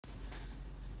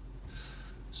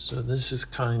So this is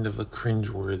kind of a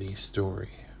cringeworthy story.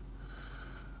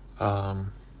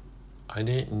 Um, I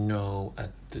didn't know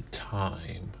at the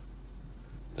time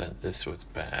that this was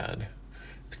bad.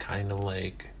 It's kind of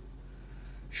like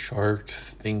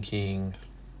sharks thinking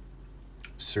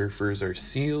surfers are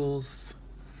seals.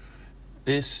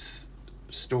 This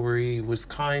story was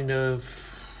kind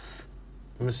of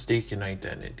mistaken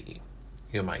identity,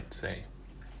 you might say.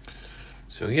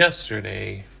 So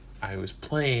yesterday, I was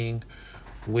playing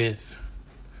with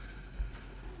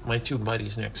my two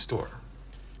buddies next door.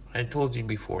 I told you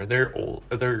before,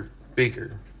 they're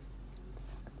bigger.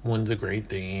 One's a Great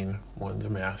Dane, one's a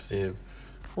Mastiff,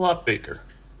 a lot bigger.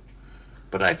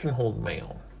 But I can hold my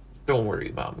own. Don't worry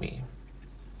about me.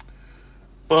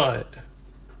 But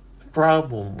the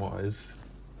problem was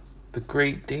the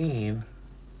Great Dane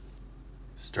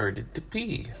started to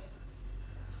pee.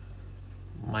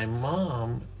 My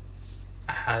mom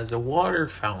has a water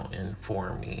fountain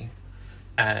for me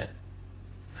at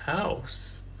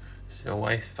house. So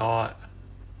I thought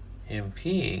him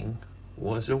peeing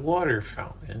was a water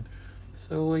fountain.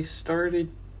 So I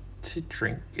started to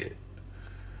drink it.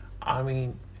 I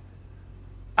mean,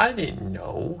 I didn't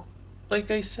know.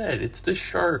 Like I said, it's the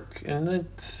shark and the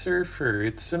surfer.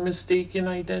 It's a mistaken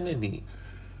identity.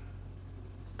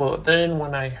 But then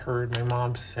when I heard my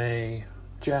mom say,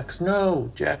 Jax,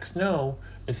 no,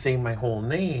 and say my whole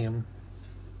name,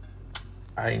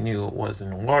 I knew it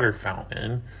wasn't a water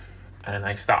fountain, and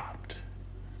I stopped.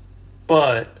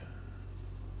 But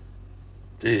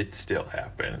it still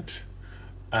happened.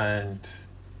 And,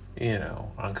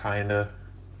 I'm kind of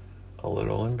a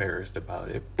little embarrassed about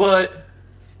it. But,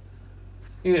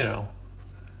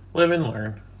 live and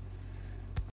learn.